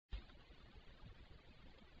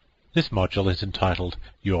This module is entitled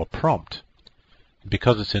Your Prompt.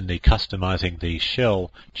 Because it's in the Customizing the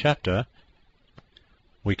Shell chapter,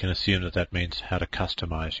 we can assume that that means how to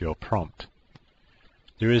customize your prompt.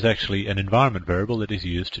 There is actually an environment variable that is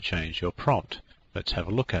used to change your prompt. Let's have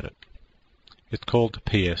a look at it. It's called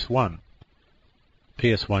PS1.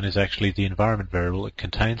 PS1 is actually the environment variable that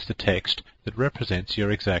contains the text that represents your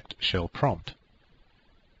exact shell prompt,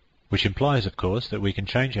 which implies, of course, that we can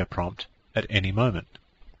change our prompt at any moment.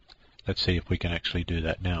 Let's see if we can actually do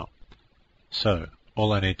that now. So,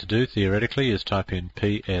 all I need to do theoretically is type in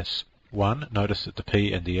PS1. Notice that the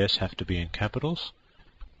P and the S have to be in capitals,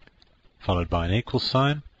 followed by an equal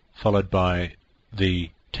sign, followed by the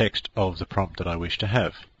text of the prompt that I wish to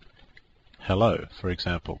have. Hello, for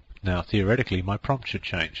example. Now, theoretically, my prompt should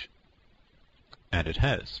change. And it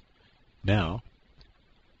has. Now,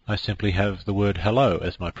 I simply have the word hello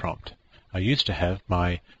as my prompt. I used to have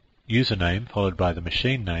my username followed by the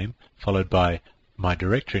machine name, followed by my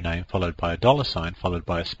directory name, followed by a $, followed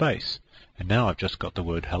by a space. And now I've just got the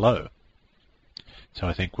word hello. So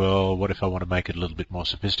I think, well, what if I want to make it a little bit more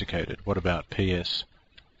sophisticated? What about PS1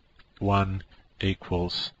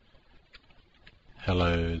 equals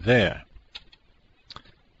hello there?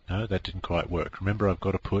 No, that didn't quite work. Remember, I've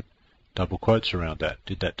got to put double quotes around that.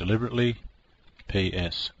 Did that deliberately.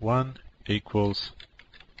 PS1 equals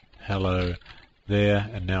hello there,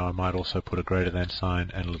 and now I might also put a greater than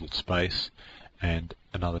sign and a little space and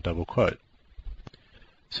another double quote.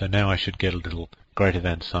 So now I should get a little greater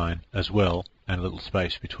than sign as well, and a little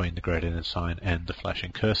space between the greater than sign and the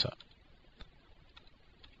flashing cursor.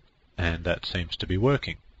 And that seems to be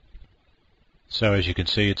working. So as you can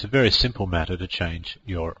see, it's a very simple matter to change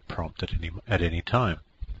your prompt at any time.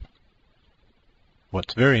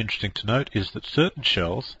 What's very interesting to note is that certain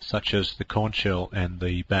shells, such as the corn shell and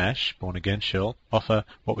the bash, born again shell, offer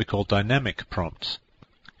what we call dynamic prompts.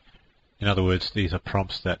 In other words, these are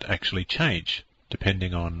prompts that actually change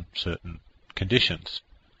depending on certain conditions.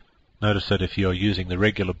 Notice that if you're using the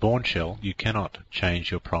regular Bourne shell, you cannot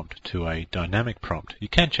change your prompt to a dynamic prompt. You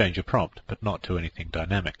can change your prompt, but not to anything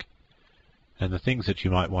dynamic. And the things that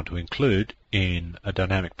you might want to include in a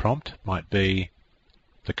dynamic prompt might be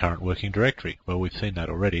the current working directory. Well, we've seen that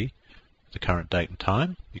already. The current date and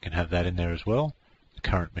time, you can have that in there as well. The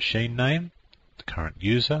current machine name, the current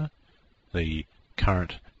user, the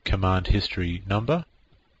current command history number,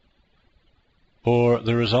 or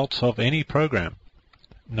the results of any program.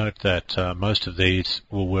 Note that most of these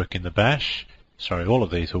will work in the bash. Sorry, all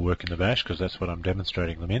of these will work in the bash because that's what I'm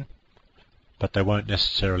demonstrating them in. But they won't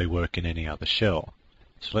necessarily work in any other shell.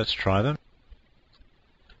 So let's try them.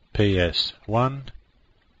 PS1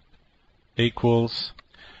 equals,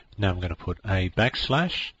 now I'm going to put a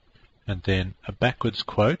backslash and then a backwards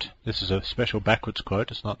quote. This is a special backwards quote,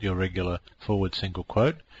 it's not your regular forward single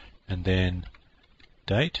quote, and then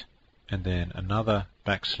date, and then another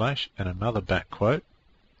backslash and another back quote,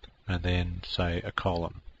 and then say a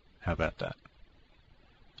colon. How about that?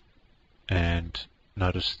 And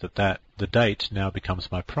notice that the date now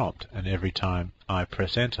becomes my prompt, and every time I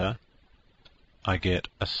press enter I get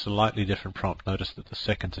a slightly different prompt. Notice that the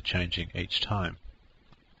seconds are changing each time.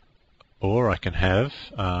 Or I can have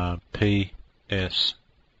PS1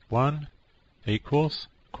 equals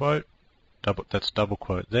quote, that's double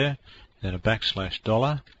quote there, then a backslash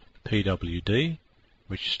dollar PWD,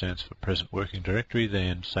 which stands for present working directory,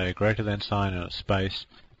 then say a greater than sign and a space,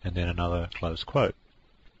 and then another close quote.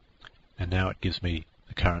 And now it gives me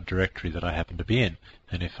the current directory that I happen to be in.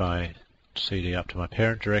 And if I CD up to my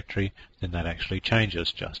parent directory, then that actually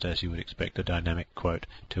changes, just as you would expect a dynamic quote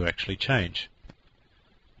to actually change.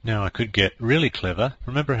 Now I could get really clever.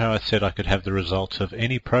 Remember how I said I could have the results of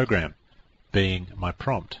any program being my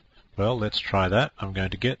prompt? Well, let's try that. I'm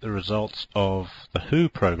going to get the results of the Who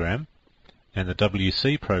program and the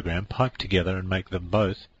WC program piped together and make them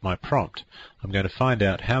both my prompt. I'm going to find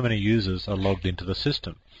out how many users are logged into the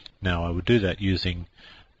system. Now I would do that using,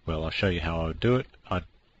 well, I'll show you how I would do it. I'd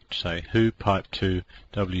say who pipe to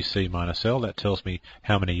WC minus L. That tells me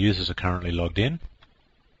how many users are currently logged in.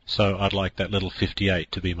 So I'd like that little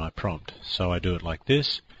 58 to be my prompt. So I do it like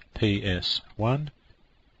this. PS1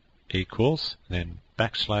 equals, then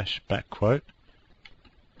backslash back quote,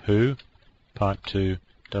 who pipe to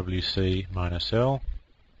WC minus L,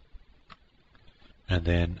 and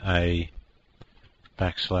then a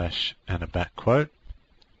backslash and a back quote.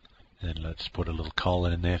 And then let's put a little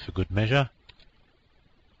colon in there for good measure.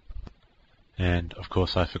 And of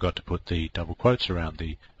course I forgot to put the double quotes around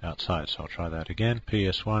the outside, so I'll try that again.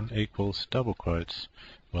 PS1 equals double quotes.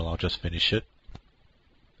 Well, I'll just finish it.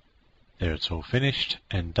 There, it's all finished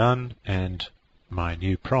and done, and my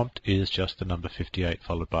new prompt is just the number 58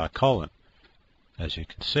 followed by a colon, as you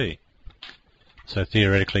can see. So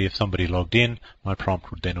theoretically, if somebody logged in, my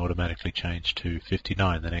prompt would then automatically change to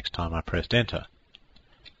 59 the next time I pressed enter.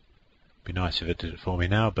 Be nice if it did it for me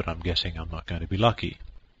now, but I'm guessing I'm not going to be lucky.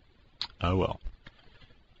 Oh well.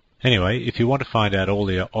 Anyway, if you want to find out all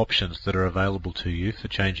the options that are available to you for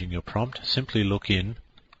changing your prompt, simply look in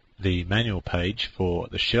the manual page for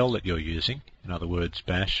the shell that you're using, in other words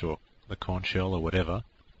bash or the corn shell or whatever,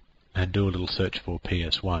 and do a little search for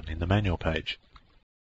PS1 in the manual page.